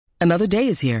Another day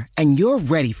is here, and you're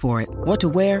ready for it. What to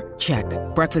wear? Check.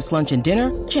 Breakfast, lunch, and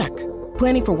dinner? Check.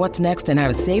 Planning for what's next and how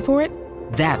to save for it?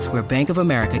 That's where Bank of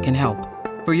America can help.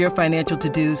 For your financial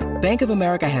to-dos, Bank of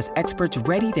America has experts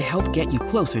ready to help get you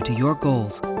closer to your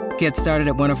goals. Get started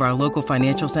at one of our local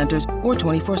financial centers or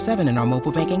 24/7 in our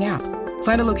mobile banking app.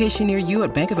 Find a location near you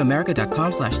at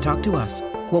bankofamerica.com/talktous.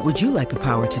 What would you like the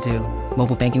power to do?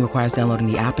 Mobile banking requires downloading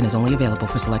the app and is only available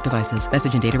for select devices.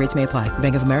 Message and data rates may apply.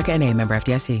 Bank of America N.A., member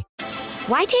FDIC.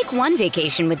 Why take one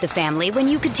vacation with the family when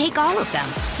you could take all of them?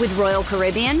 With Royal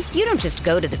Caribbean, you don't just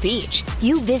go to the beach.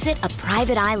 You visit a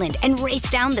private island and race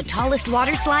down the tallest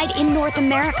water slide in North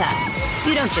America.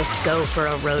 You don't just go for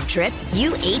a road trip.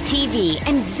 You ATV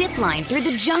and zip line through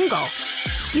the jungle.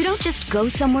 You don't just go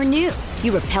somewhere new.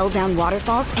 You rappel down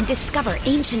waterfalls and discover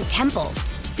ancient temples.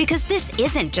 Because this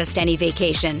isn't just any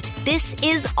vacation. This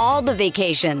is all the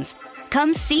vacations.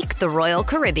 Come seek the Royal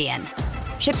Caribbean.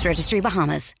 Ships Registry,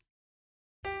 Bahamas.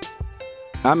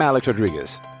 I'm Alex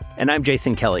Rodriguez. And I'm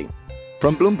Jason Kelly.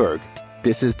 From Bloomberg,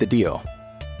 this is The Deal.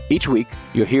 Each week,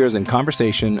 you'll hear us in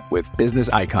conversation with business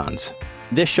icons.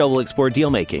 This show will explore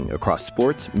deal-making across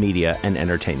sports, media, and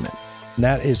entertainment.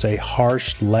 That is a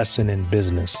harsh lesson in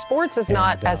business. Sports is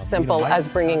not as simple as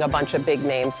bringing a bunch of big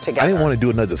names together. I didn't want to do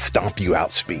another stomp you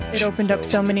out speech. It opened up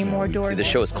so many more doors. The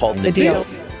show is called The Deal.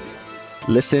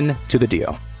 Listen to The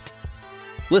Deal.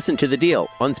 Listen to The Deal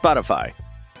on Spotify.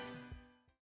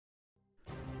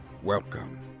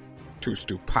 Welcome to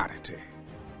Stupidity,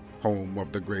 home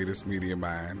of the greatest media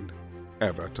mind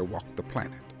ever to walk the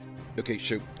planet. Okay,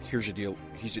 so here's the deal.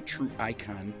 He's a true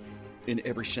icon in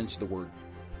every sense of the word.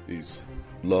 He's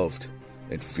loved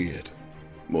and feared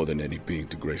more than any being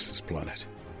to grace this planet.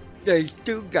 There's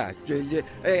two guys.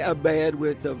 A man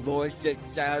with a voice that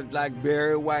sounds like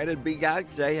Barry White and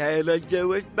Beyonce had a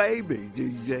Jewish baby.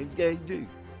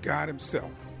 God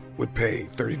himself would pay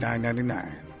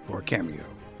 $39.99 for a cameo.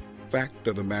 Fact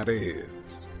of the matter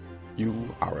is,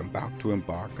 you are about to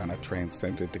embark on a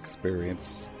transcendent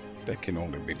experience that can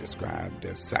only be described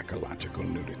as psychological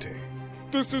nudity.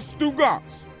 This is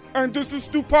Stugotz, and this is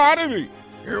Stupidity.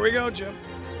 Here we go, Jim.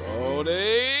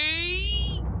 Tony.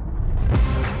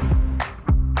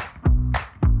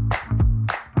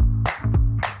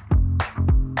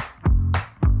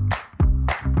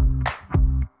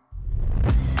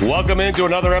 Welcome into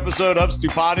another episode of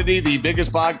Stupidity, the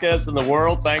biggest podcast in the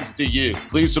world, thanks to you.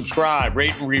 Please subscribe,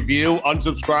 rate and review,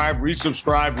 unsubscribe,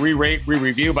 resubscribe, re-rate,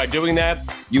 re-review. By doing that,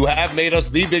 you have made us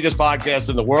the biggest podcast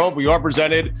in the world. We are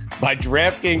presented by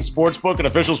DraftKings Sportsbook, an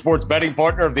official sports betting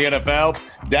partner of the NFL.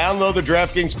 Download the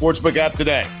DraftKings Sportsbook app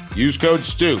today. Use code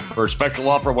STU for a special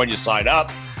offer when you sign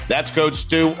up. That's code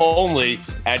STU only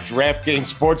at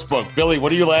DraftKings Sportsbook. Billy,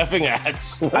 what are you laughing at?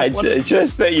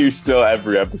 Just that you still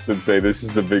every episode say this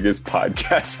is the biggest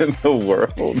podcast in the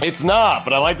world. It's not,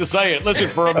 but I like to say it. Listen,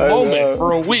 for a moment,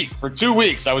 for a week, for 2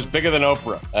 weeks, I was bigger than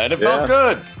Oprah, and it felt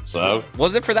good. So,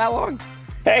 was it for that long?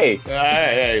 Hey,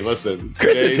 listen.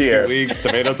 Chris is here. 2 weeks,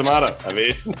 tomato. I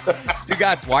mean,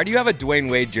 Stugotz, why do you have a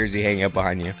Dwayne Wade jersey hanging up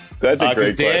behind you? That's a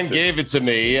great Dan question. gave it to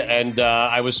me, and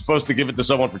I was supposed to give it to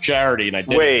someone for charity, and I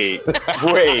didn't. Wait.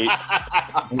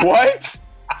 What?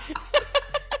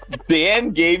 Dan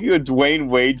gave you a Dwayne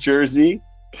Wade jersey?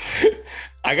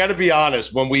 I got to be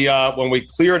honest. When we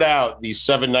cleared out the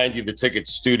 $7.90 the ticket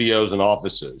studios and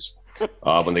offices,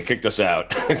 when they kicked us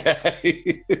out,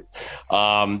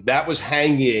 that was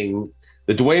hanging.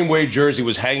 The Dwayne Wade jersey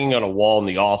was hanging on a wall in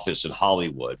the office in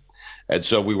Hollywood. And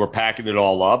so we were packing it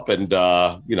all up, and,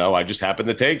 I just happened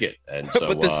to take it. And so,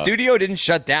 but the studio didn't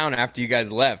shut down after you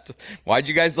guys left. Why'd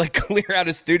you guys clear out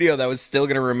a studio that was still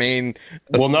going to remain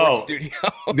a studio?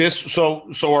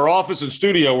 So our office and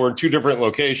studio were in two different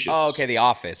locations. Oh, okay, the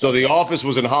office. So the office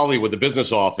was in Hollywood, the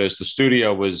business office. The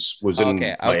studio was in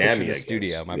Miami. I was the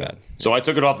studio, my bad. So I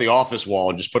took it off the office wall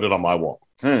and just put it on my wall.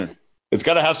 It's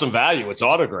got to have some value. It's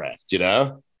autographed,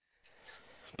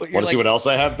 Want to see what else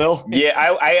I have, Bill? Yeah,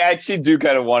 I actually do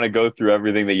kind of want to go through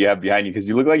everything that you have behind you, because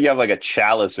you look like you have a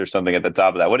chalice or something at the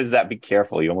top of that. What is that? Be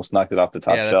careful. You almost knocked it off the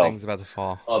top shelf. Yeah, that thing's about to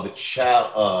fall. Oh,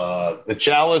 the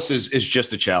chalice is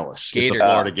just a chalice. Gator. It's a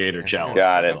Florida Gator chalice.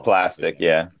 Got it. Plastic,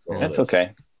 yeah. That's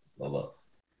okay. You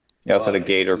also had a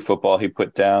Gator football he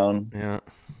put down.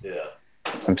 Yeah.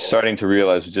 I'm starting to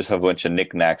realize we just have a bunch of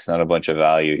knickknacks, not a bunch of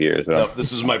value here. So. Nope,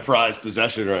 this is my prized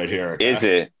possession right here. Okay? Is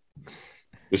it?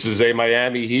 This is a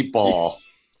Miami Heat ball.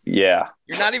 Yeah.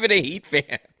 You're not even a Heat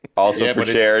fan. Also for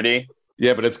charity.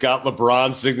 Yeah, but it's got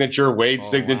LeBron's signature, Wade's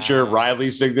signature,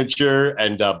 Riley's signature,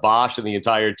 and Bosch and the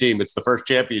entire team. It's the first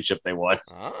championship they won.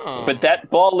 Oh. But that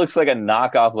ball looks like a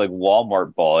knockoff,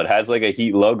 Walmart ball. It has a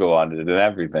Heat logo on it and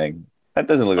everything. That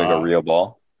doesn't look like a real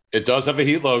ball. It does have a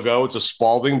Heat logo. It's a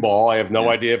Spalding ball. I have no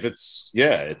idea if it's.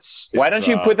 Why don't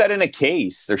you put that in a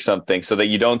case or something so that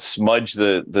you don't smudge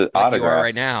the like autograph you are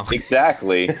right now?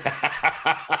 Exactly.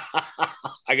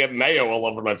 I get mayo all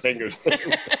over my fingers.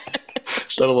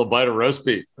 Just had a little bite of roast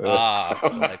beef.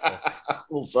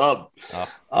 Little sub.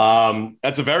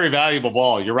 That's a very valuable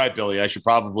ball. You're right, Billy. I should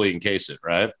probably encase it,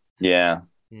 right? Yeah.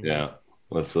 Yeah.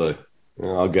 Let's see.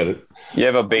 I'll get it. You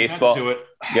have a baseball. You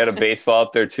got a baseball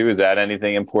up there too. Is that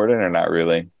anything important or not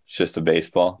really? It's just a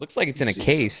baseball. Looks like it's in a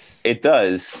case. It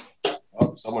does.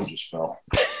 Oh, someone just fell.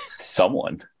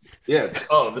 Someone. Yeah.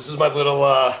 This is my little.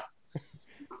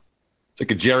 It's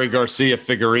like a Jerry Garcia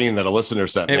figurine that a listener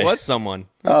sent me. It was someone.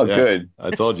 Oh, yeah, good.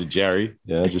 I told you, Jerry.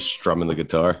 Yeah, just strumming the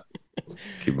guitar.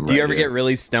 Keep him Do you ever get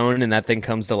really stoned and that thing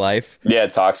comes to life? Yeah,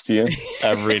 it talks to you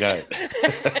every night.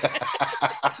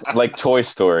 Like Toy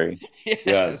Story.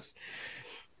 Yes.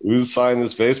 Who signed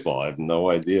this baseball? I have no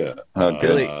idea.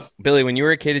 Billy, when you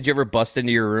were a kid, did you ever bust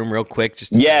into your room real quick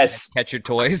just to catch your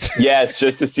toys? Yes,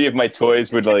 just to see if my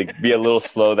toys would be a little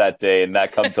slow that day and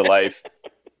not come to life.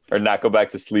 Or not go back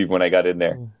to sleep when I got in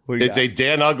there. It's a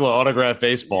Dan Ugla autographed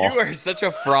baseball. You are such a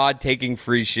fraud taking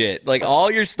free shit. Like all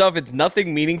your stuff, it's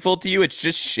nothing meaningful to you. It's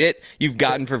just shit you've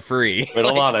gotten for free. Wait,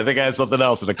 hold on. I think I have something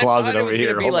else in the closet over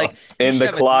here. In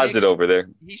the closet over there.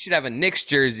 He should have a Knicks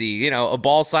jersey, a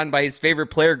ball signed by his favorite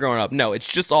player growing up. No, it's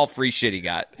just all free shit he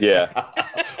got. Yeah.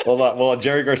 Well,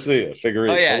 Jerry Garcia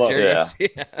figurine. Oh, yeah, Jerry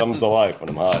Garcia. Comes to life when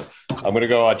I'm high. I'm going to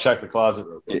go check the closet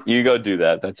real quick. You go do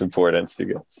that. That's important to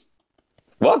guys.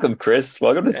 Welcome, Chris.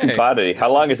 Welcome to Stupidity.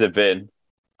 How long has it been?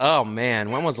 Oh,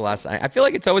 man. When was the last time? I feel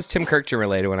like it's always Tim Kirkchin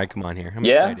related when I come on here. I'm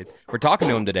excited. We're talking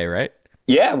to him today, right?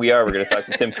 Yeah, we are. We're going to talk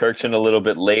to Tim Kirkchin a little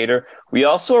bit later. We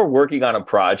also are working on a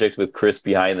project with Chris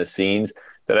behind the scenes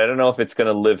that I don't know if it's going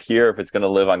to live here, if it's going to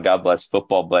live on God Bless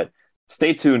Football, but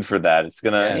stay tuned for that. It's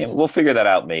going to, we'll figure that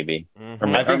out maybe.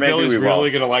 Mm-hmm. I think Billy's really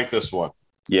going to like this one.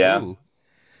 Yeah. Ooh.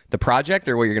 The project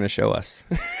or what you're going to show us?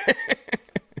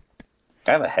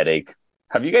 I have a headache.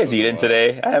 Have you guys eaten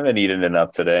today? I haven't eaten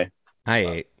enough today. I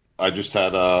ate. I just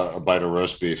had a bite of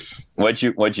roast beef. What'd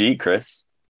you eat, Chris?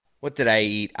 What did I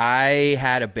eat? I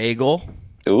had a bagel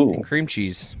and cream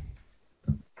cheese.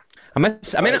 I'm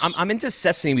into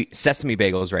sesame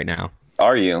bagels right now.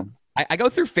 Are you? I go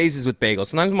through phases with bagels.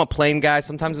 Sometimes I'm a plain guy.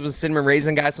 Sometimes I'm a cinnamon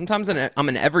raisin guy. Sometimes I'm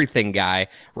an everything guy.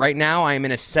 Right now, I'm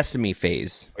in a sesame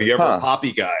phase. Are you ever a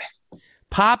poppy guy?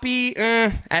 Poppy,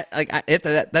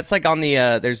 that's like on the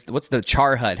there's what's the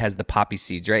Char Hut has the poppy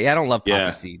seeds, right? Yeah, I don't love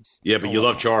poppy seeds. Yeah, but you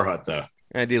love Char Hut though.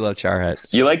 I do love Char Hut.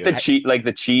 You like the cheese, like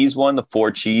the cheese one, the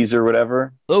 4 cheese or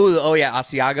whatever? Oh yeah,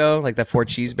 Asiago, like that 4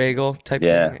 cheese bagel type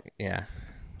thing. Yeah.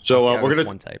 So we're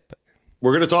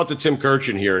gonna talk to Tim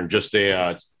Kirkchin here in just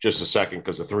a second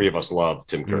because the three of us love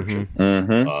Tim Kirkchin.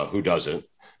 Mm-hmm. Who doesn't?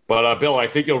 But Bill, I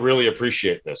think you'll really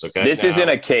appreciate this. Okay, this is in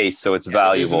a case, so it's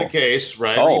valuable. This is in a case,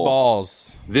 right? 3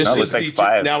 balls. This is like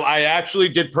 5. Now, I actually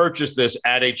did purchase this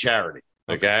at a charity.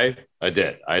 Okay, I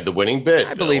did. I had the winning bid.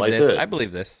 I believe this. I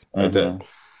believe this. I did.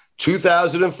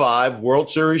 2005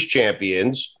 World Series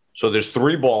champions. So there's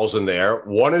 3 balls in there.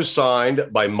 One is signed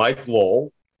by Mike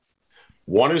Lowell.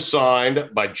 One is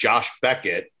signed by Josh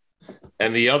Beckett,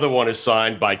 and the other one is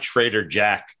signed by Trader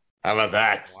Jack. How about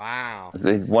that? Wow.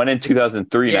 One in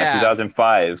 2003, not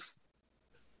 2005.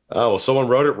 Oh, well, someone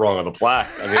wrote it wrong on the plaque.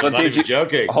 I mean, I'm not even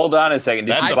joking. Hold on a second.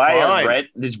 Did you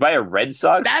buy a Red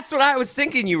Sox? That's what I was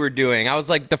thinking you were doing. I was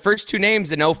like, the first 2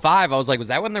 names in 05, I was like, was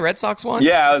that when the Red Sox won?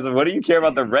 Yeah, I was like, what do you care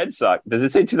about the Red Sox? Does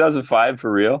it say 2005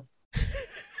 for real?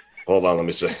 Hold on, let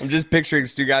me see. I'm just picturing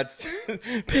Stugotz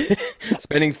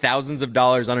spending thousands of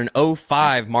dollars on an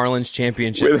 05 Marlins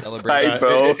championship celebration.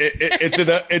 Typo.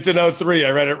 It's an 03.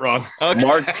 I read it wrong.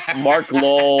 Okay. Mark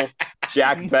Lowell,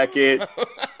 Jack Beckett,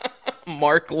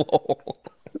 Mark Lowell,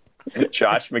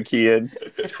 Josh McKeon.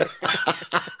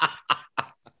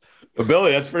 But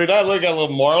Billy, that's pretty nice. Look at a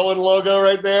little Marlin logo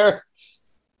right there.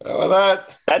 How about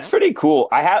that? That's pretty cool.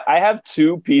 I have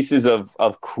 2 pieces of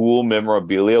cool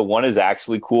memorabilia. One is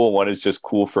actually cool. One is just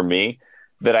cool for me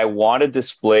that I want to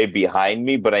display behind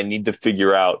me, but I need to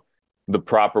figure out the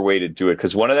proper way to do it.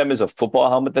 Because one of them is a football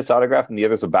helmet that's autographed and the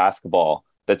other is a basketball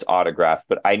that's autographed.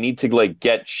 But I need to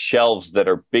get shelves that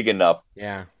are big enough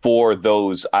for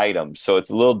those items. So it's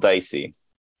a little dicey.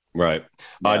 Right.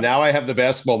 Now I have the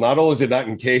basketball. Not only is it not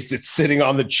encased, it's sitting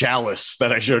on the chalice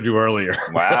that I showed you earlier.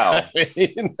 Wow.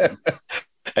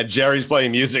 And Jerry's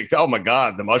playing music. Oh, my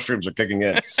God. The mushrooms are kicking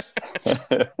in.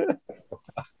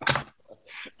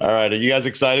 All right. Are you guys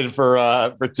excited for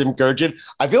Tim Kirkchin?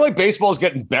 I feel like baseball is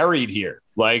getting buried here.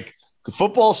 Like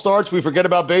football starts, we forget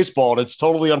about baseball, and it's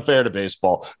totally unfair to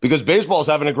baseball because baseball is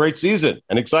having a great season,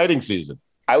 an exciting season.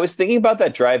 I was thinking about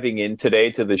that driving in today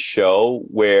to the show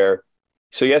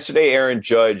so yesterday Aaron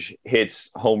Judge hits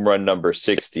home run number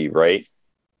 60, right?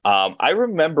 I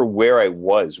remember where I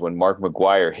was when Mark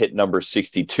McGwire hit number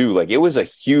 62. Like, it was a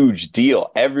huge deal.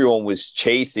 Everyone was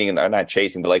chasing, and not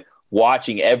chasing, but like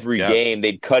watching every game.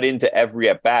 They'd cut into every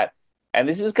at bat. And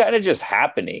this is kind of just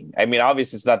happening. I mean,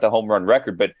 obviously it's not the home run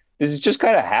record, but this is just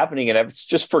kind of happening, and it's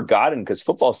just forgotten because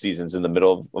football season's in the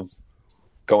middle of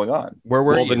going on. Where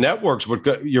were you? The networks would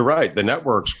you're right. The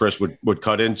networks, Chris, would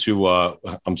cut into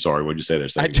I'm sorry, what'd you say there?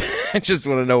 I just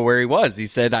want to know where he was. He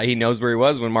said he knows where he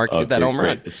was when Mark hit that home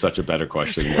run. It's such a better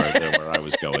question right there where I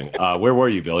was going. Where were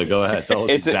you, Billy? Go ahead. Tell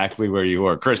us exactly where you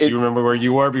were. Chris, do you remember where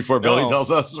you were before Billy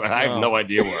tells us? I have no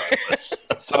idea where I was.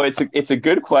 So it's a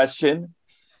good question,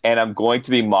 and I'm going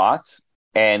to be mocked,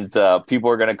 and people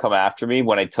are going to come after me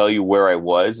when I tell you where I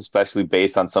was, especially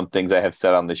based on some things I have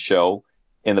said on the show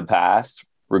in the past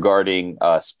regarding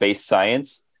space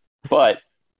science. But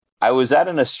I was at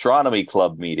an astronomy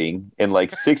club meeting in like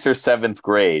 6th or 7th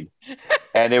grade,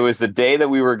 and it was the day that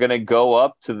we were going to go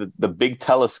up to the big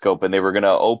telescope, and they were going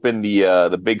to open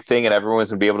the big thing, and everyone was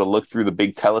going to be able to look through the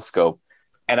big telescope.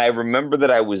 And I remember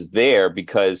that I was there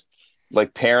because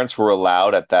like parents were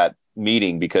allowed at that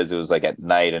meeting because it was like at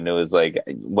night, and it was like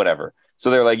whatever. So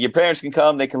they're like, your parents can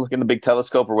come, they can look in the big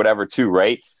telescope or whatever too,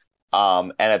 right?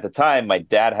 And at the time, my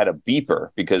dad had a beeper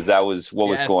because that was what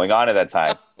was going on at that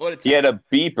time. He had a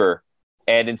beeper,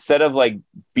 and instead of like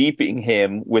beeping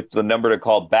him with the number to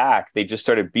call back, they just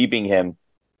started beeping him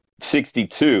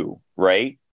 62,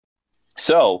 right?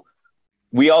 So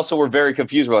we also were very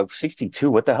confused. We're like, 62,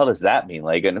 what the hell does that mean?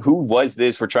 Like, and who was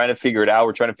this? We're trying to figure it out.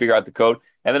 We're trying to figure out the code.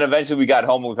 And then eventually we got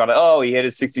home and we found out, oh, he hit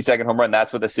his 62nd home run.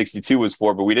 That's what the 62 was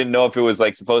for. But we didn't know if it was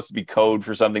like supposed to be code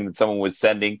for something that someone was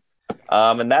sending.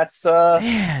 And that's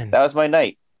that was my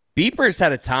night. Beepers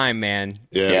had a time, man.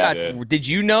 Yeah. Did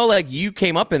you know, like, you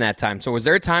came up in that time? So was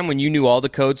there a time when you knew all the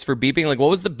codes for beeping? Like, what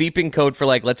was the beeping code for,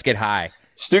 like, let's get high?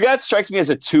 Stugat strikes me as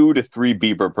a 2 to 3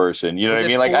 beeper person. You know what I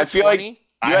mean? Like, I feel like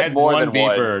I had more than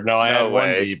beeper. One. No, I had one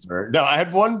beeper. No, I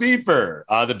had one beeper.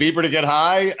 The beeper to get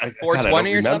high.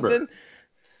 420 or something?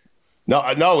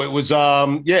 No, it was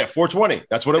 420.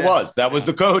 That's what it was. That was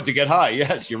the code to get high.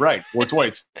 Yes, you're right. 420.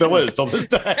 It still is till this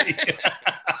day.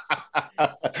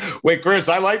 Wait, Chris,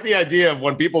 I like the idea of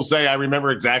when people say I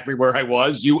remember exactly where I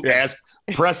was, you ask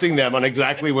pressing them on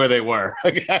exactly where they were.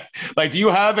 Like, do you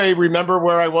have a remember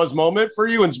where I was moment for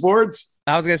you in sports?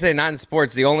 I was going to say not in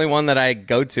sports. The only one that I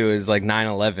go to is like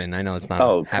 9/11. I know it's not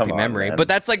a happy memory, man. But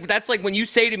that's like when you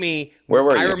say to me, where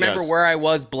were you? I remember where I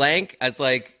was blank. It's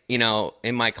like, you know,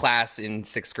 in my class in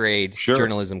 6th grade,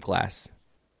 journalism class.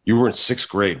 You were in 6th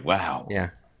grade. Wow.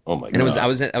 Yeah. Oh my God. And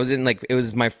I was in like, it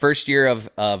was my first year of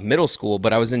middle school,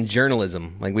 but I was in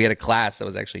journalism. Like, we had a class that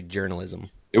was actually journalism.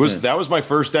 That was my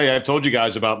first day. I've told you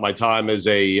guys about my time as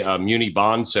a muni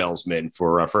bond salesman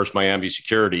for First Miami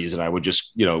Securities, and I would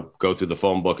just, go through the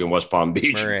phone book in West Palm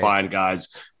Beach and find guys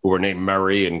who were named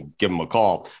Murray and give them a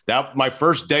call. That my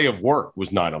first day of work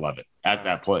was 9/11 at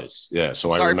that place. Yeah,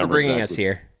 so sorry I remember for bringing us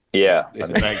here. Yeah,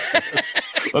 thanks.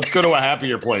 Let's go to a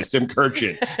happier place, Tim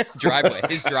Kirchin.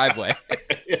 His driveway.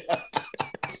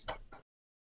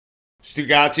 Stu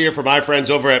Gatz here for my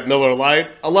friends over at Miller Lite.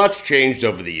 A lot's changed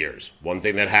over the years. One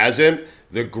thing that hasn't,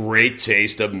 the great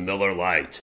taste of Miller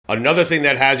Lite. Another thing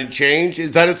that hasn't changed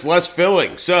is that it's less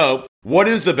filling. So, what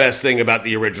is the best thing about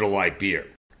the original light beer?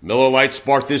 Miller Lite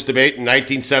sparked this debate in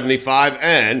 1975,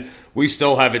 and we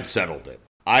still haven't settled it.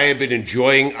 I have been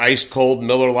enjoying ice-cold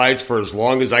Miller Lites for as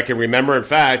long as I can remember. In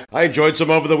fact, I enjoyed some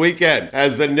over the weekend.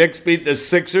 As the Knicks beat the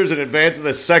Sixers in advance of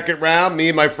the second round, me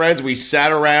and my friends, we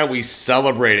sat around, we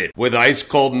celebrated with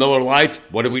ice-cold Miller Lites.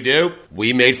 What did we do?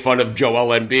 We made fun of Joel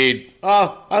Embiid.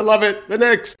 Oh, I love it, the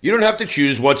Knicks. You don't have to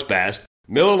choose what's best.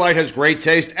 Miller Lite has great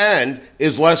taste and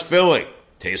is less filling.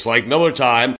 Tastes like Miller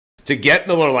time. To get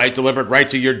Miller Lite delivered right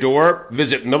to your door,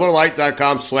 visit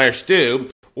MillerLite.com/stew.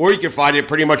 Or you can find it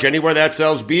pretty much anywhere that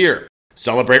sells beer.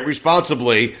 Celebrate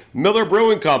responsibly. Miller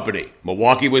Brewing Company,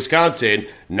 Milwaukee, Wisconsin,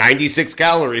 96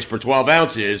 calories per 12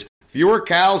 ounces, fewer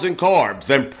calories and carbs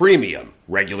than premium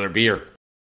regular beer.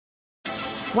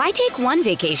 Why take one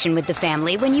vacation with the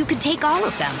family when you could take all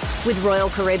of them? With Royal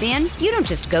Caribbean, you don't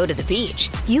just go to the beach.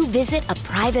 You visit a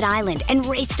private island and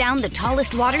race down the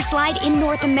tallest water slide in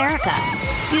North America.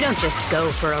 You don't just go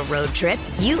for a road trip.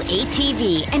 You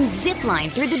ATV and zip line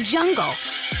through the jungle.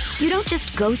 You don't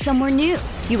just go somewhere new.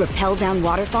 You rappel down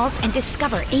waterfalls and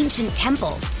discover ancient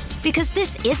temples. Because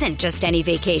this isn't just any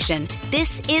vacation.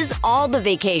 This is all the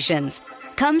vacations.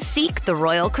 Come seek the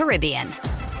Royal Caribbean.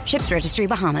 Ships Registry,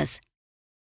 Bahamas.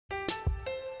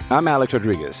 I'm Alex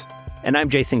Rodriguez. And I'm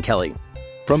Jason Kelly.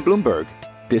 From Bloomberg,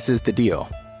 This is The Deal.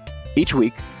 Each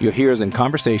week, you'll hear us in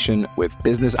conversation with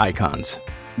business icons.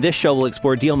 This show will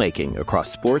explore deal making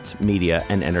across sports, media,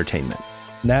 and entertainment.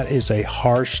 That is a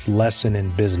harsh lesson in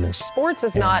business. Sports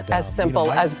is not as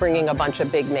simple as bringing a bunch of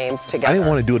big names together. I didn't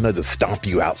want to do another stomp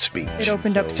you out speech. It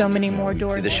opened up so many more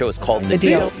doors. The show is called The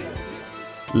Deal.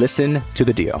 Listen to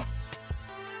The Deal.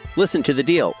 Listen to The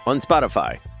Deal on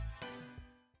Spotify.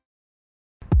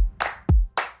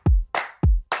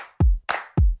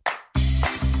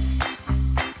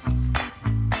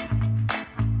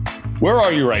 Where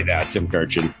are you right now, Tim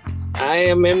Kurkjian? I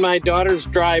am in my daughter's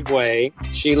driveway.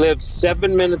 She lives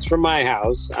 7 minutes from my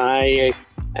house. I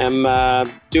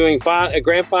am doing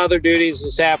grandfather duties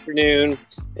this afternoon,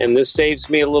 and this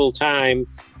saves me a little time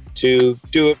to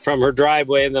do it from her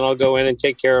driveway, and then I'll go in and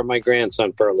take care of my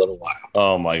grandson for a little while.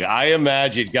 Oh, my God. I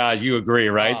imagine, guys, you agree,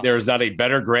 right? Oh. There is not a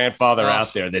better grandfather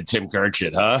out there than Tim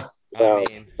Kurkjian, huh? No,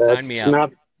 sign me up.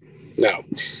 No.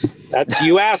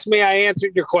 You asked me, I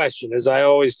answered your question, as I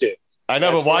always do. I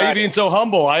know, but why are you being so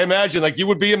humble? I imagine like you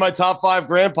would be in my top 5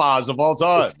 grandpas of all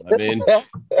time. I mean,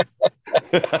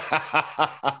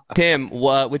 Tim,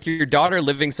 with your daughter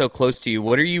living so close to you,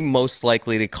 what are you most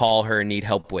likely to call her and need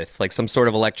help with? Like some sort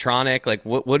of electronic? Like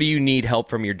what do you need help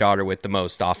from your daughter with the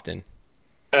most often?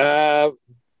 Well,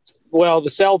 the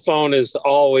cell phone is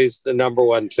always the number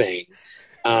one thing.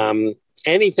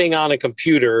 Anything on a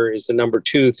computer is the number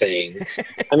 2 thing.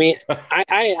 I mean,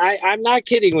 I'm not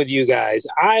kidding with you guys.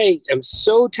 I am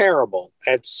so terrible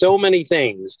at so many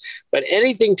things, but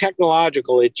anything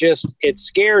technological, it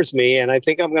scares me. And I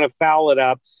think I'm going to foul it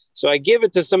up. So I give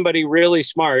it to somebody really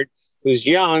smart who's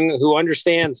young, who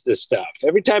understands this stuff.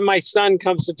 Every time my son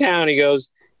comes to town, he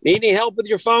goes, "Need any help with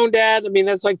your phone, Dad?" I mean,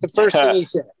 that's like the first thing he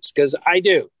says, because I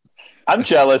do. I'm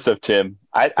jealous of Tim.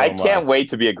 I can't wait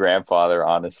to be a grandfather,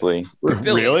 honestly.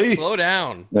 Really? Slow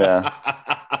down. Yeah.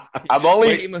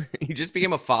 You just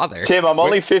became a father. Tim, I'm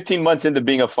only 15 months into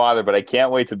being a father, but I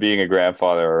can't wait to being a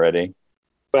grandfather already.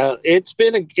 Well, it's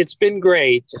been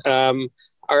great.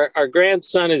 Our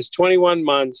grandson is 21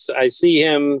 months. I see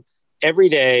him every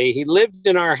day. He lived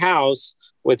in our house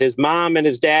with his mom and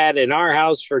his dad in our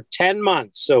house for 10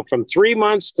 months. So from 3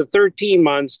 months to 13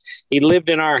 months, he lived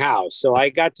in our house. So I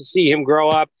got to see him grow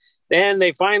up. Then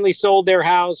they finally sold their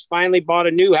house, finally bought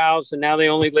a new house, and now they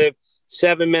only live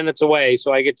 7 minutes away.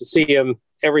 So I get to see him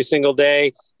every single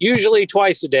day, usually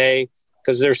twice a day,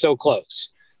 because they're so close.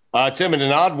 Tim, in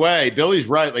an odd way, Billy's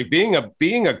right. Like being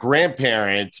a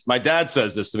grandparent, my dad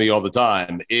says this to me all the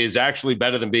time, is actually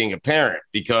better than being a parent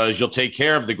because you'll take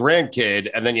care of the grandkid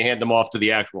and then you hand them off to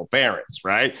the actual parents,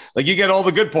 right? Like you get all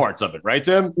the good parts of it, right,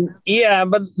 Tim? Yeah,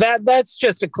 but that's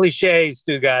just a cliche,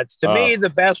 Stugotz. To me, the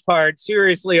best part,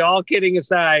 seriously, all kidding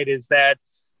aside, is that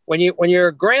when you're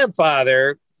a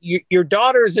grandfather, your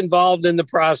daughter's involved in the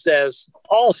process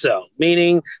also,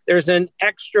 meaning there's an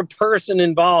extra person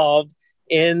involved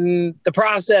in the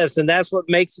process, and that's what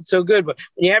makes it so good. But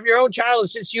when you have your own child,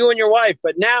 it's just you and your wife.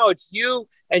 But now it's you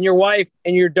and your wife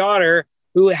and your daughter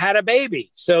who had a baby.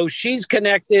 So she's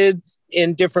connected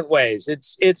in different ways.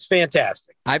 It's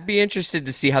fantastic. I'd be interested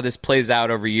to see how this plays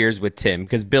out over years with Tim,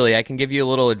 because Billy, I can give you a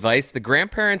little advice. The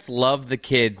grandparents love the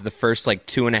kids the first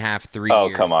 2.5, 3 years. Oh,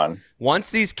 come on. Once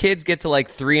these kids get to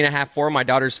 3.5, 4, my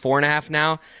daughter's 4.5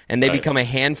 now, and they become a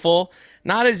handful.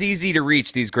 Not as easy to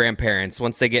reach, these grandparents,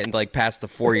 once they get into past the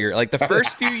 4 year. The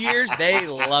first few years, they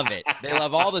love it. They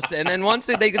love all this. And then once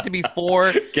they get to be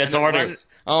 4, gets harder.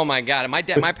 Oh my God. My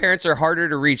parents are harder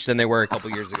to reach than they were a couple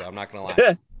years ago. I'm not going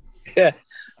to lie.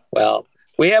 Well,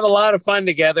 we have a lot of fun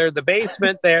together. The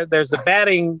basement there's a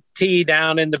batting tee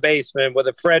down in the basement with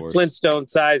a Fred Flintstone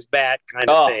sized bat kind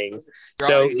of thing.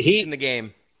 So he's in the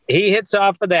game. He hits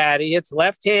off of that. He hits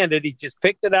left-handed. He just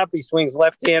picked it up. He swings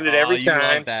left-handed every time.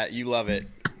 You love that. You love it.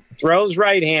 Throws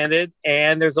right-handed,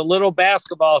 and there's a little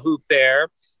basketball hoop there,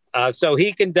 so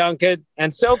he can dunk it,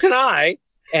 and so can I.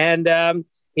 And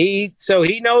he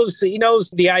knows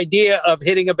the idea of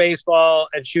hitting a baseball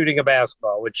and shooting a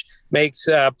basketball, which makes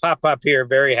Pop here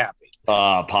very happy.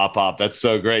 Pop, that's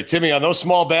so great. Timmy, on those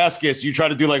small baskets, you try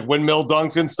to do windmill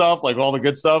dunks and stuff, all the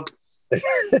good stuff?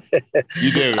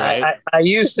 You do, right? I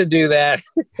used to do that.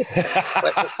 Do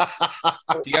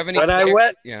you have any?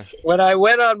 When I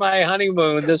went on my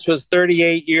honeymoon, this was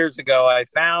 38 years ago, I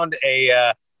found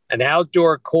an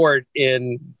outdoor court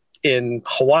in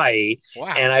Hawaii.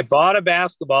 Wow. And I bought a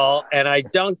basketball and I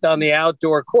dunked on the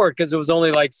outdoor court because it was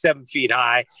only 7 feet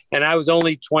high and I was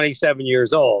only 27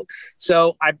 years old.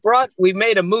 So we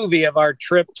made a movie of our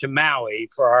trip to Maui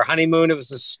for our honeymoon. It was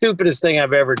the stupidest thing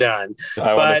I've ever done.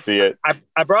 I want to see it.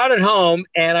 I brought it home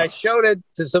and I showed it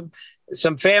to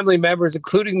some family members,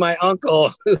 including my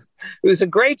uncle, who's a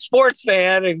great sports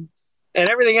fan and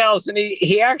everything else. And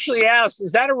he actually asked,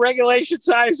 is that a regulation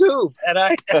size hoop? And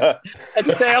I had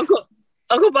to say,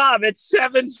 Uncle Bob, it's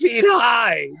 7 feet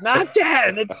high, not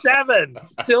 10. It's 7.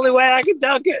 It's the only way I can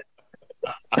dunk it.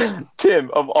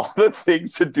 Tim, of all the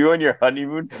things to do on your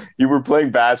honeymoon, you were playing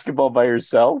basketball by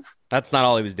yourself? That's not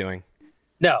all he was doing.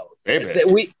 No. I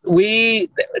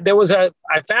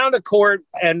found a court,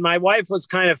 and my wife was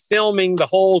kind of filming the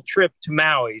whole trip to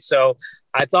Maui. So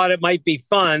I thought it might be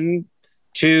fun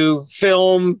to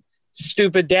film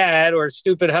stupid dad or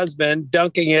stupid husband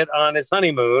dunking it on his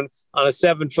honeymoon on a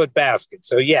 7-foot basket.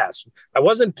 So yes, I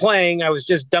wasn't playing. I was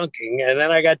just dunking. And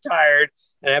then I got tired.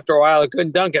 And after a while, I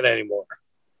couldn't dunk it anymore.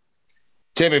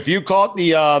 Tim, if you caught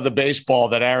the baseball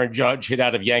that Aaron Judge hit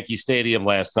out of Yankee Stadium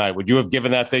last night, would you have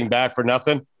given that thing back for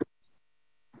nothing?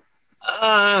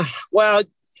 Well,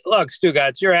 look,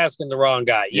 Stugotz, you're asking the wrong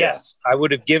guy. Yes, I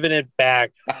would have given it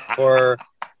back for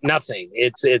nothing.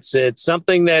 It's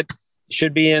something that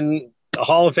should be in the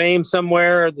Hall of Fame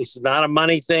somewhere. This is not a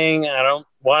money thing. I don't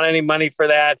want any money for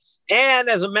that. And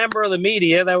as a member of the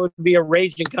media, that would be a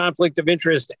raging conflict of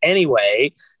interest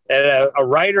anyway. That a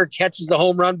writer catches the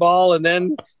home run ball and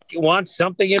then wants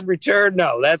something in return.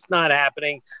 No, that's not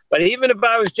happening. But even if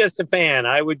I was just a fan,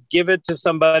 I would give it to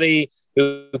somebody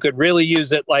who could really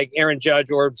use it, like Aaron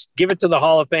Judge, or give it to the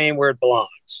Hall of Fame where it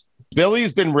belongs.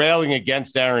 Billy's been railing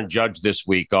against Aaron Judge this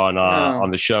week on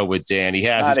the show with Dan. He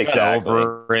has his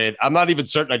over it. I'm not even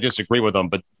certain I disagree with him,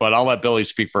 but I'll let Billy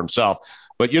speak for himself.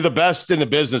 But you're the best in the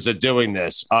business at doing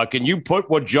this. Can you put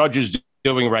what Judge is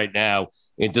doing right now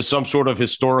into some sort of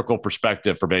historical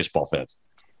perspective for baseball fans?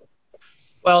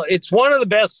 Well, it's one of the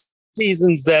best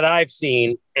seasons that I've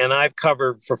seen, and I've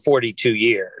covered for 42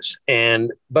 years.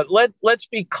 But let's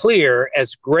be clear,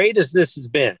 as great as this has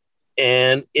been,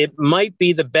 and it might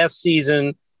be the best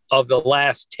season of the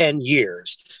last 10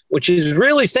 years, which is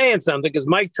really saying something, because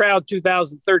Mike Trout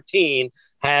 2013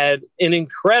 had an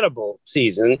incredible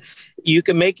season. You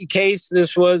can make a case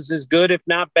this was as good, if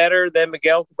not better, than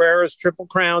Miguel Cabrera's Triple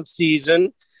Crown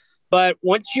season. But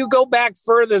once you go back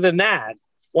further than that,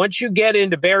 once you get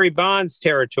into Barry Bonds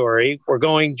territory, we're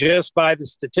going just by the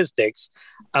statistics.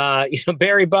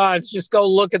 Barry Bonds, just go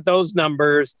look at those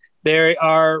numbers. They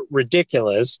are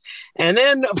ridiculous. And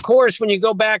then, of course, when you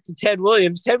go back to Ted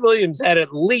Williams had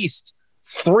at least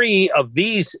 3 of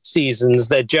these seasons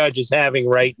that Judge is having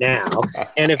right now.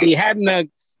 And if he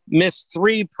hadn't missed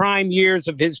 3 prime years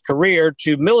of his career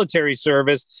to military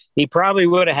service, he probably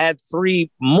would have had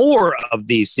 3 more of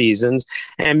these seasons.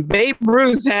 And Babe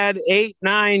Ruth had 8,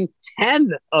 9,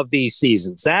 10 of these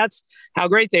seasons. That's how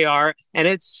great they are. And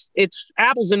it's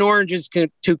apples and oranges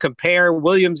to compare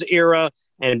Williams' era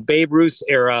and Babe Ruth's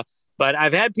era. But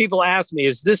I've had people ask me,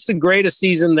 is this the greatest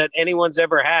season that anyone's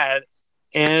ever had?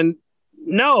 And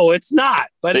no, it's not.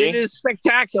 But it is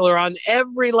spectacular on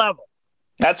every level.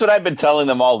 That's what I've been telling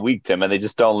them all week, Tim, and they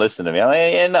just don't listen to me. I'm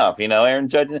like, enough. Aaron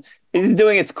Judge, he's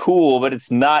doing it's cool, but it's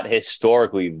not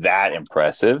historically that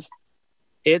impressive.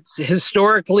 It's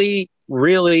historically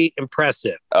really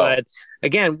impressive. But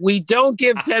again, we don't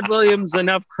give Ted Williams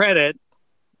enough credit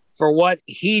for what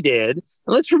he did. And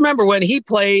let's remember, when he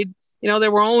played,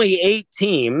 there were only 8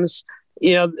 teams.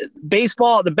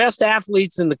 Baseball, the best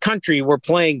athletes in the country were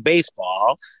playing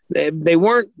baseball. They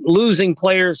weren't losing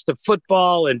players to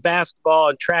football and basketball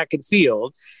and track and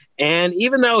field. And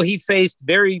even though he faced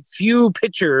very few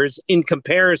pitchers in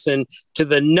comparison to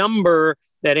the number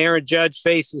that Aaron Judge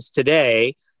faces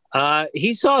today,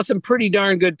 he saw some pretty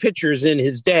darn good pitchers in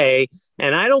his day.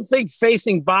 And I don't think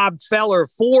facing Bob Feller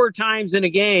 4 times in a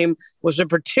game was a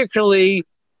particularly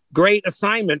great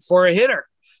assignment for a hitter.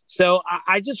 So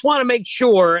I just want to make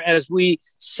sure, as we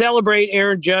celebrate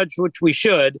Aaron Judge, which we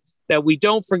should, that we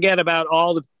don't forget about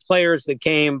all the players that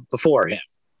came before him.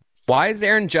 Why is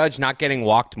Aaron Judge not getting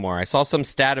walked more? I saw some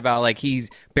stat about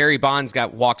Barry Bonds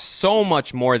got walked so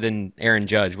much more than Aaron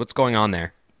Judge. What's going on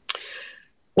there?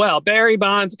 Well, Barry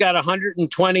Bonds got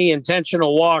 120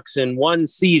 intentional walks in one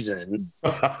season.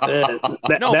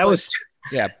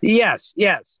 Yeah.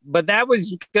 Yes. But that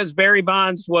was because Barry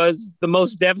Bonds was the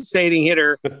most devastating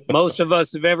hitter most of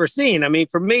us have ever seen. I mean,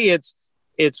 for me, it's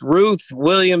Ruth,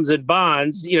 Williams, and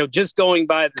Bonds, just going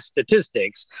by the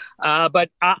statistics. But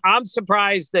I'm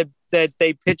surprised that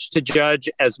they pitch to Judge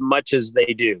as much as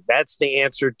they do. That's the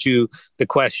answer to the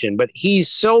question. But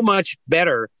he's so much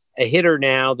better a hitter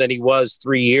now than he was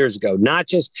 3 years ago, not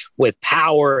just with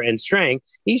power and strength.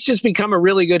 He's just become a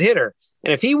really good hitter.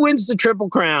 And if he wins the Triple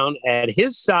Crown at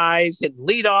his size, hitting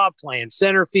leadoff, playing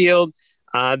center field,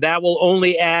 that will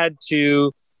only add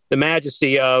to the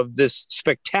majesty of this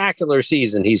spectacular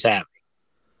season he's having.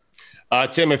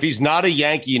 Tim, if he's not a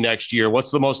Yankee next year,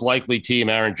 what's the most likely team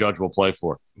Aaron Judge will play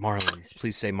for? Marlins.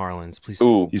 Please say Marlins. Please.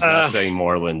 Ooh. He's not saying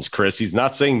Marlins, Chris. He's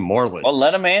not saying Marlins. Well,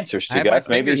 let him answer, Stu, guys.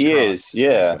 Maybe he is.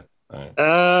 Yeah.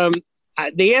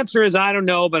 The answer is I don't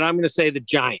know, but I'm going to say the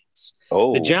Giants.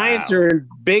 Oh, the Giants are in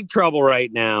big trouble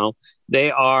right now.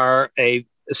 They are a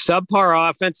subpar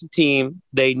offensive team.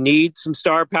 They need some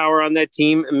star power on that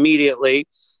team immediately.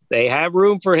 They have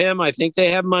room for him. I think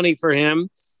they have money for him.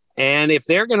 And if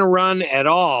they're going to run at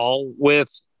all with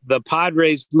the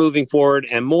Padres moving forward,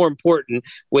 and more important,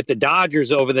 with the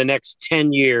Dodgers over the next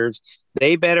 10 years,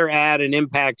 they better add an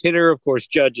impact hitter. Of course,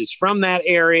 Judge is from that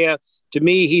area. To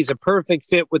me, he's a perfect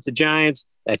fit with the Giants.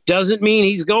 That doesn't mean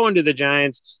he's going to the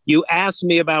Giants. You asked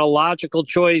me about a logical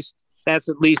choice. That's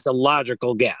at least a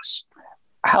logical guess.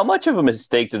 How much of a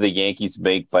mistake did the Yankees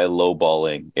make by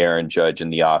lowballing Aaron Judge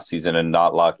in the offseason and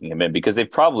not locking him in? Because they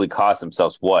probably cost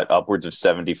themselves, upwards of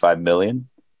 $75 million?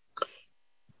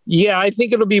 Yeah, I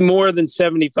think it'll be more than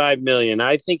 $75 million.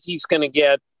 I think he's going to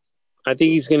get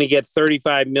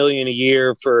 $35 million a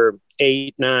year for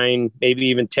 8, 9, maybe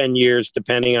even 10 years,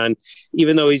 depending on,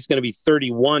 even though he's going to be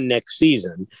 31 next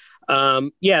season.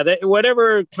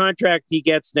 Whatever contract he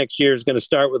gets next year is going to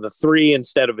start with a 3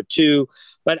 instead of a 2.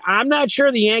 But I'm not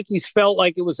sure the Yankees felt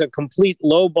like it was a complete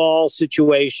low ball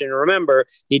situation. Remember,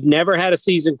 he'd never had a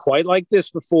season quite like this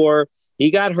before.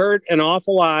 He got hurt an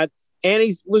awful lot. And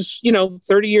he was,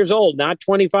 30 years old, not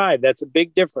 25. That's a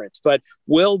big difference. But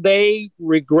will they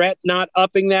regret not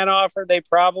upping that offer? They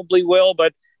probably will.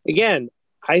 But again,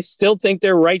 I still think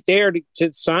they're right there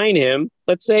to sign him.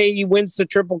 Let's say he wins the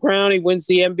Triple Crown, he wins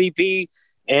the MVP,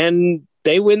 and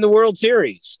they win the World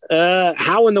Series.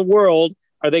 How in the world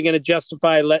are they going to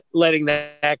justify letting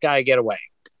that guy get away?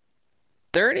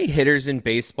 Are there any hitters in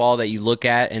baseball that you look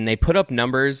at and they put up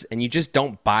numbers and you just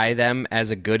don't buy them as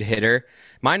a good hitter?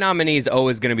 My nominee is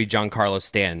always going to be Giancarlo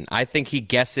Stanton. I think he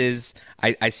guesses.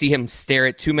 I see him stare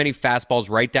at too many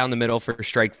fastballs right down the middle for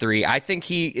strike 3. I think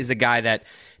he is a guy that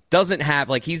doesn't have,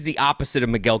 he's the opposite of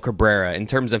Miguel Cabrera in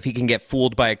terms of he can get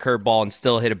fooled by a curveball and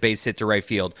still hit a base hit to right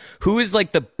field. Who is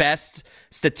the best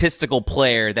statistical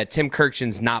player that Tim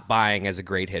Kirkshin's not buying as a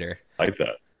great hitter? I like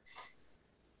that.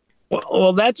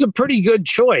 Well, that's a pretty good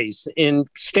choice in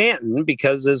Stanton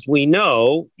because, as we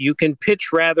know, you can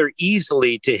pitch rather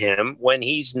easily to him when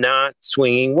he's not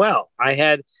swinging well. I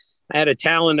had a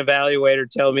talent evaluator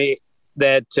tell me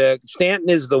that Stanton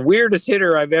is the weirdest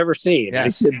hitter I've ever seen.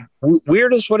 Yes. I said,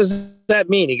 weirdest? What does that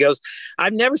mean? He goes,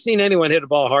 I've never seen anyone hit a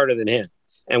ball harder than him.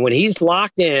 And when he's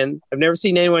locked in, I've never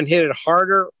seen anyone hit it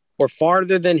harder or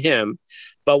farther than him.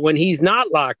 But when he's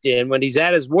not locked in, when he's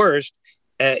at his worst,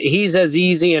 he's as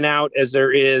easy and out as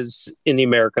there is in the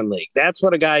American League. That's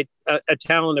what a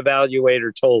talent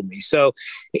evaluator told me. So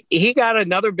he got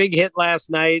another big hit last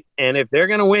night. And if they're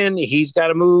going to win, he's got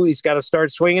to move. He's got to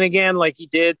start swinging again like he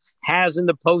has in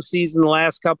the postseason the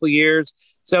last couple of years.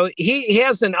 So he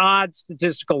has an odd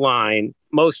statistical line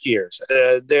most years.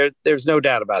 There's no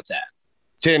doubt about that.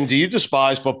 Tim, do you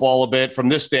despise football a bit from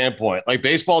this standpoint?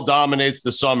 Baseball dominates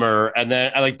the summer, and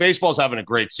then baseball's having a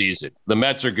great season. The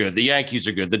Mets are good. The Yankees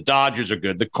are good. The Dodgers are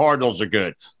good. The Cardinals are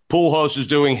good. Pujols is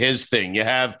doing his thing. You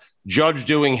have Judge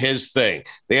doing his thing.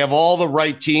 They have all the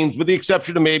right teams, with the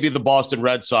exception of maybe the Boston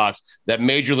Red Sox, that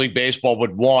Major League Baseball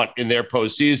would want in their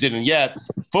postseason. And yet,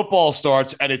 football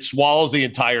starts, and it swallows the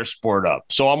entire sport up.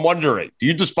 So I'm wondering, do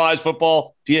you despise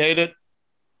football? Do you hate it?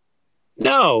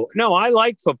 No, I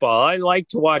like football. I like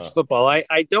to watch football.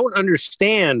 I don't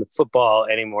understand football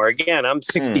anymore. Again, I'm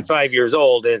 65 years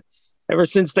old, and ever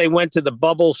since they went to the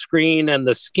bubble screen and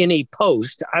the skinny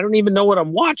post, I don't even know what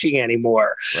I'm watching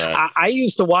anymore. Right. I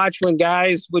used to watch when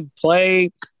guys would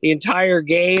play the entire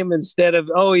game instead of,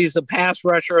 he's a pass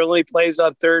rusher, only plays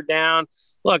on third down.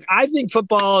 Look, I think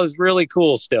football is really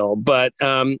cool still, but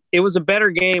it was a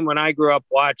better game when I grew up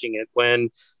watching it,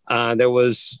 when there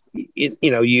was,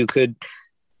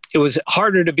 it was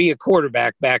harder to be a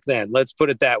quarterback back then. Let's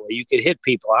put it that way. You could hit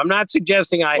people. I'm not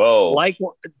suggesting I like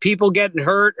people getting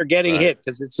hurt or getting hit,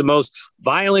 because it's the most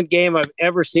violent game I've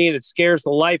ever seen. It scares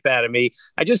the life out of me.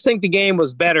 I just think the game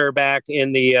was better back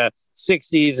in the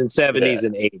 60s and 70s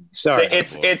and 80s. Sorry.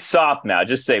 It's soft now.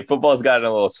 Just say football's gotten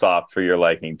a little soft for your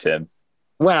liking, Tim.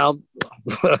 Well,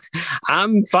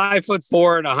 I'm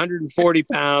 5'4" and 140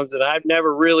 pounds, and I've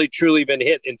never really truly been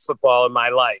hit in football in my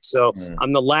life. So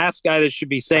I'm the last guy that should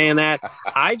be saying that.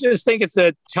 I just think it's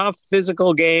a tough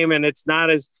physical game, and it's not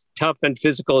as tough and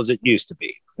physical as it used to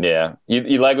be. Yeah.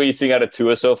 You like what you see out of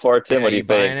Tua so far, Tim? Yeah, what do you think?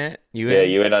 Buying it?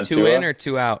 You in on Tua? 2 in or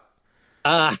 2 out?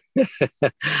 I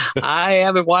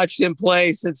haven't watched him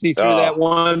play since he threw that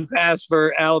one pass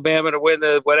for Alabama to win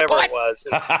the whatever it was.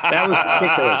 That was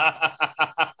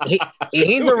ridiculous.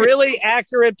 He's a really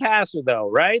accurate passer, though,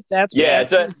 right? That's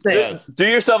do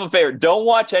yourself a favor. Don't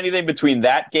watch anything between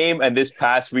that game and this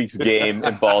past week's game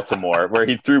in Baltimore, where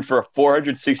he threw for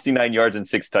 469 yards and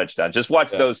 6 touchdowns. Just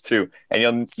watch those two,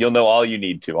 and you'll know all you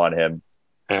need to on him.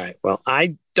 All right. Well,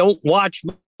 I don't watch.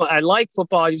 I like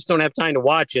football. I just don't have time to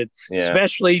watch it,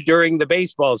 especially during the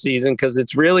baseball season, because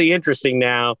it's really interesting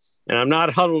now, and I'm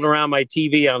not huddled around my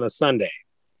TV on a Sunday.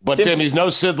 But Tim, he's no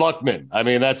Sid Luckman. I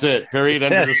mean, that's it. Period.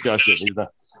 End of discussion.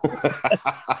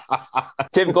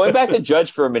 Tim, going back to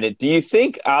Judge for a minute, do you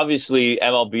think, obviously,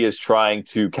 MLB is trying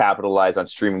to capitalize on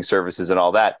streaming services and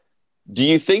all that? Do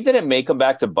you think that it may come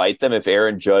back to bite them if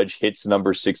Aaron Judge hits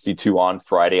number 62 on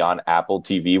Friday on Apple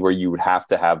TV, where you would have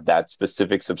to have that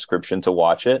specific subscription to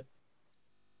watch it?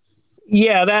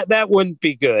 Yeah, that wouldn't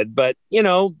be good. But,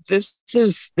 this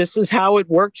is how it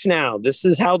works now. This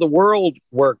is how the world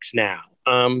works now.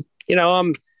 I'm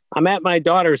at my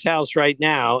daughter's house right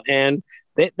now, and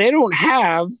they don't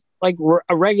have like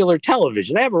a regular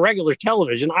television. They have a regular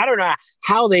television. I don't know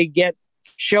how they get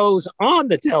shows on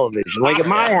the television. Like at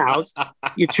my house,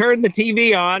 you turn the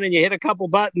TV on and you hit a couple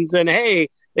buttons and hey,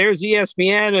 there's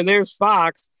ESPN and there's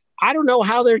Fox. I don't know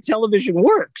how their television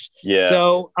works. Yeah.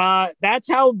 So that's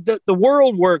how the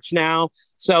world works now.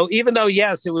 So even though,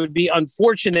 yes, it would be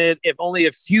unfortunate if only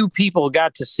a few people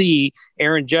got to see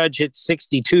Aaron Judge hit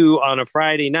 62 on a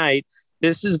Friday night,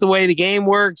 this is the way the game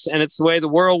works and it's the way the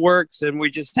world works, and we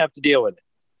just have to deal with it.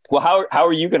 Well, how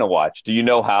are you going to watch? Do you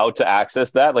know how to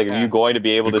access that? Like, are you going to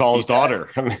be able to call see his daughter?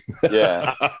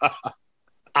 Yeah.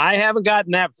 I haven't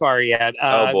gotten that far yet.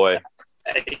 Oh boy.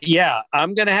 Yeah,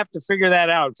 I'm going to have to figure that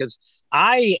out because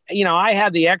I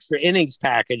have the extra innings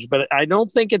package, but I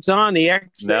don't think it's on the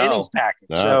extra innings package.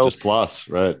 No, so just plus,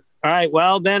 right? All right.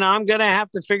 Well, then I'm going to have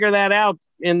to figure that out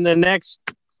in the next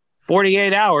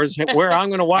 48 hours where I'm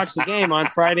going to watch the game on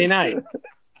Friday night.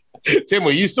 Tim,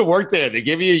 we used to work there. They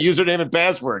give you a username and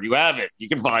password. You have it. You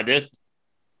can find it.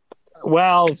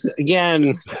 Well,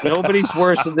 again, nobody's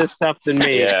worse at this stuff than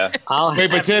me. Yeah.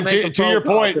 But Tim, to your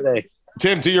point,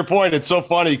 Tim, to your point, it's so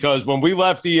funny because when we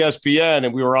left ESPN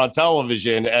and we were on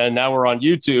television and now we're on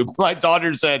YouTube, my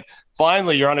daughter said,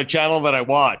 finally, you're on a channel that I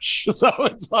watch. So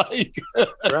it's like,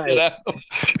 right.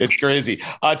 It's crazy.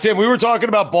 Tim, we were talking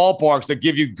about ballparks that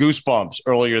give you goosebumps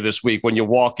earlier this week when you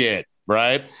walk in.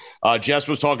 Right. Jess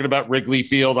was talking about Wrigley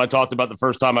Field. I talked about the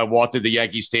first time I walked into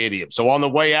Yankee Stadium. So on the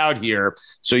way out here,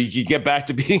 so you can get back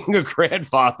to being a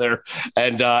grandfather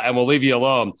and we'll leave you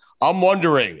alone. I'm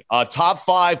wondering top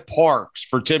 5 parks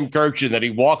for Tim Kurkjian that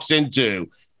he walks into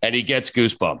and he gets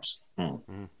goosebumps.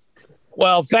 Mm-hmm.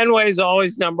 Well, Fenway is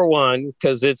always number one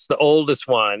because it's the oldest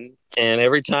one. And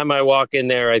every time I walk in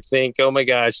there, I think, oh my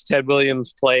gosh, Ted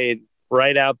Williams played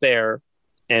right out there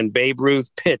and Babe Ruth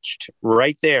pitched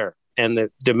right there. And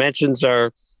the dimensions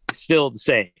are still the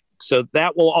same. So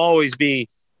that will always be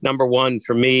number one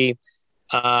for me.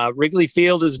 Wrigley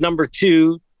Field is number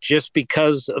 2 just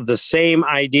because of the same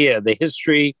idea, the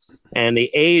history and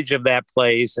the age of that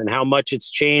place and how much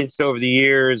it's changed over the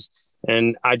years.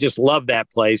 And I just love that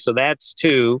place. So that's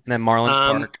 2. And then Marlins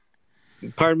Park.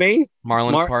 Pardon me?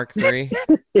 Marlins Park 3.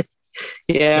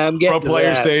 Yeah, I'm getting Pro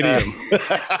Player Stadium.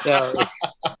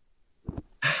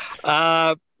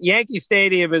 Yankee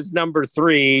Stadium is number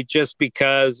 3 just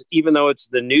because even though it's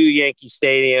the new Yankee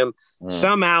Stadium,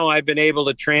 somehow I've been able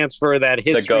to transfer that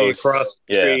history across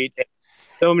the street.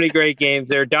 So many great games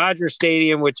there. Dodger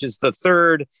Stadium, which is the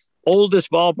 3rd oldest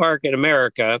ballpark in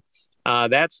America.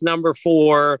 That's number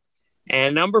 4.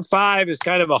 And number 5 is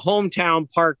kind of a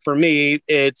hometown park for me.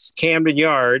 It's Camden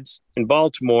Yards in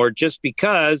Baltimore, just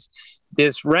because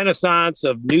this renaissance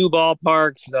of new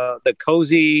ballparks, the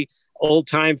cozy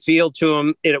old-time feel to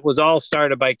them, it was all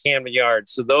started by Camden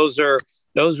Yards. So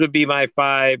those would be my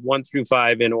 5, 1 through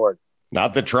 5 in order.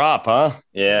 Not the Trop, huh?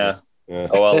 Yeah.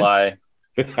 OLI.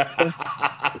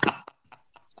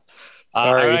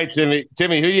 All right, Timmy, who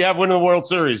do you have winning the World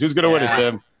Series? Who's going to win it,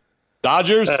 Tim?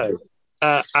 Dodgers?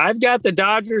 I've got the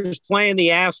Dodgers playing the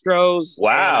Astros.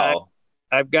 Wow.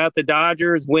 I've got the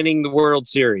Dodgers winning the World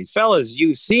Series. Fellas,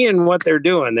 you seeing what they're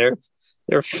doing.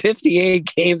 They're 58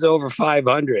 games over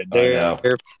 500. They have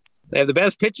the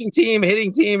best pitching team,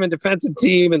 hitting team, and defensive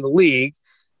team in the league,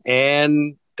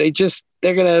 and they're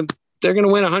gonna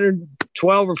win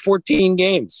 112 or 14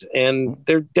 games, and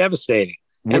they're devastating.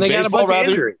 And they got a bunch of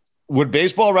injuries. Would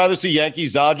baseball rather see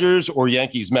Yankees Dodgers or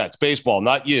Yankees Mets? Baseball,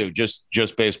 not you, just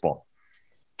baseball.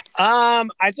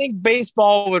 I think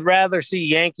baseball would rather see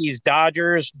Yankees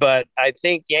Dodgers, but I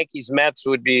think Yankees Mets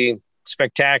would be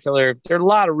spectacular. There are a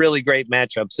lot of really great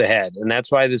matchups ahead, and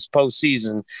that's why this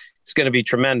postseason is going to be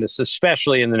tremendous,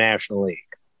 especially in the National League.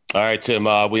 All right, Tim,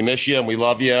 we miss you and we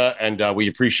love you, and we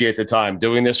appreciate the time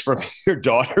doing this from your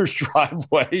daughter's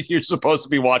driveway. You're supposed to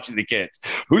be watching the kids.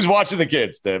 Who's watching the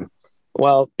kids, Tim?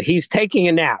 Well, he's taking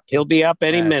a nap. He'll be up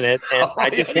any minute, and I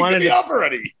just wanted to be up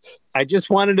already. I just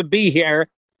wanted to be here.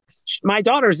 My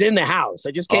daughter's in the house.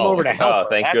 I just came over to help. Oh,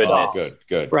 thank goodness.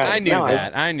 Good. Right. I knew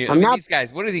that. I knew. These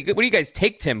guys. What do you guys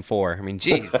take Tim for? I mean,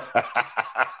 geez.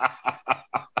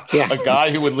 A guy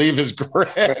who would leave his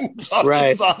grandson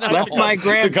left my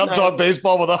grandson to come talk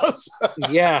baseball with us.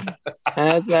 Yeah,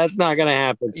 that's not going to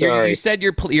happen. Sorry. You said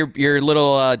your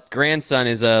little grandson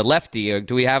is a lefty.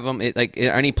 Do we have him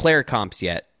any player comps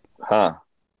yet? Huh.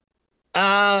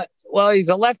 Well, he's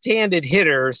a left-handed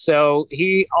hitter, so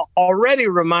he already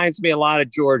reminds me a lot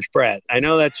of George Brett. I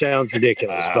know that sounds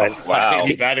ridiculous, but wow,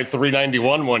 he batted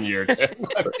 .391 one year. It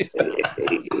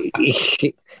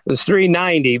was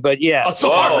 .390, but yeah. Oh,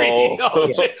 sorry.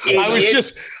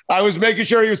 I was making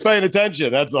sure he was paying attention.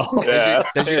 That's all. Yeah.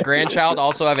 Does your grandchild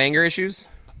also have anger issues?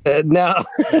 No,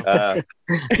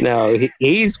 no,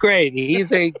 he's great.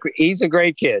 He's a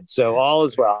great kid. So all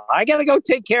is well. I got to go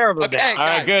take care of him. Okay, now. All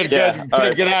right, good. Yeah.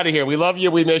 Good. Get out of here. We love you.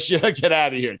 We miss you. Get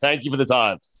out of here. Thank you for the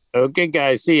time. Okay,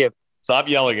 guys. See you. Stop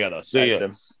yelling at us. See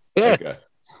you. Okay.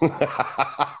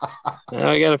 Now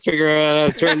I got to figure out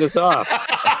how to turn this off.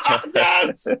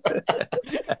 Yes.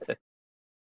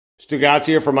 Stugotz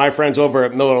here for my friends over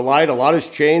at Miller Lite. A lot has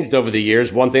changed over the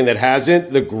years. One thing that hasn't,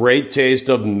 the great taste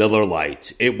of Miller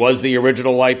Lite. It was the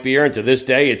original light beer, and to this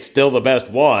day, it's still the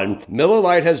best one. Miller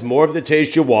Lite has more of the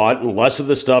taste you want and less of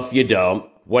the stuff you don't.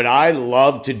 What I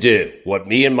love to do, what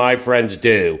me and my friends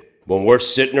do, when we're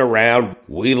sitting around,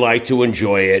 we like to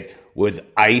enjoy it with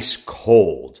ice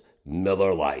cold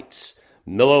Miller Lites.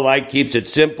 Miller Lite keeps it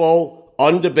simple,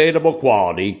 undebatable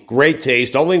quality, great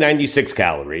taste, only 96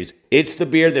 calories. It's the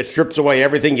beer that strips away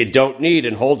everything you don't need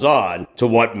and holds on to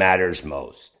what matters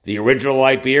most. The original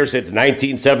light beer since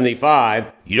 1975.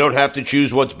 You don't have to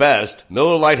choose what's best.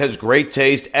 Miller Lite has great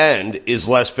taste and is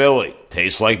less filling.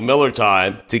 Tastes like Miller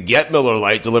time. To get Miller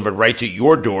Lite delivered right to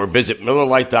your door, visit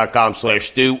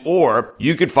MillerLite.com/stew, or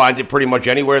you can find it pretty much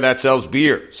anywhere that sells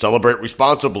beer. Celebrate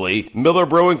responsibly. Miller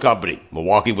Brewing Company,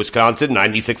 Milwaukee, Wisconsin,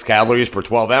 96 calories per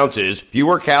 12 ounces,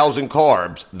 fewer calories and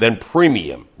carbs than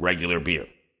premium regular beer.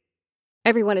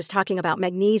 Everyone is talking about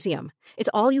magnesium. It's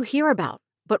all you hear about.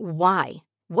 But why?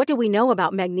 What do we know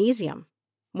about magnesium?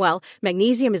 Well,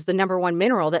 magnesium is the number one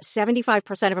mineral that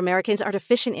 75% of Americans are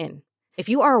deficient in. If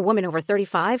you are a woman over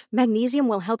 35, magnesium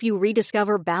will help you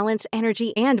rediscover balance,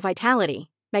 energy, and vitality.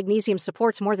 Magnesium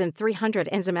supports more than 300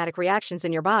 enzymatic reactions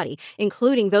in your body,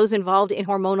 including those involved in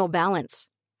hormonal balance.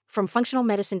 From functional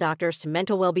medicine doctors to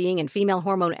mental well-being and female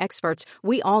hormone experts,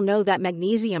 we all know that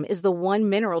magnesium is the one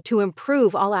mineral to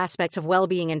improve all aspects of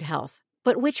well-being and health.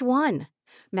 But which one?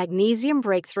 Magnesium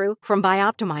Breakthrough from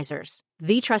Bioptimizers,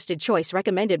 the trusted choice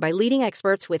recommended by leading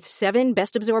experts with 7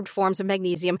 best-absorbed forms of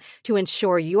magnesium to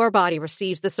ensure your body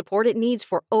receives the support it needs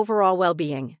for overall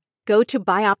well-being. Go to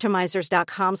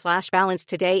bioptimizers.com/balance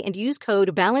today and use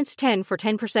code BALANCE10 for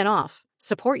 10% off.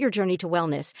 Support your journey to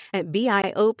wellness at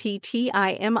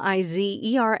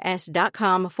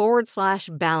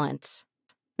bioptimizers.com/balance.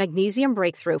 Magnesium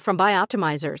Breakthrough from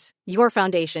Bioptimizers, your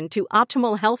foundation to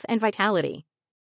optimal health and vitality.